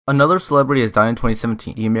Another celebrity has died in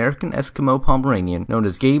 2017. The American Eskimo Pomeranian, known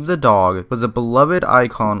as Gabe the Dog, was a beloved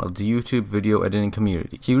icon of the YouTube video editing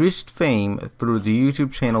community. He reached fame through the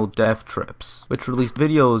YouTube channel Death Trips, which released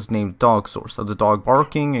videos named Dog Source of the dog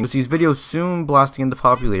barking, and with these videos soon blasting into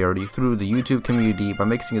popularity through the YouTube community by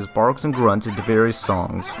mixing his barks and grunts into various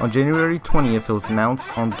songs. On January 20th, it was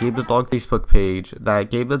announced on Gabe the Dog Facebook page that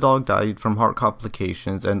Gabe the Dog died from heart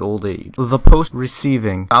complications and old age, with the post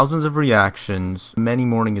receiving thousands of reactions, many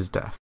mourning his death.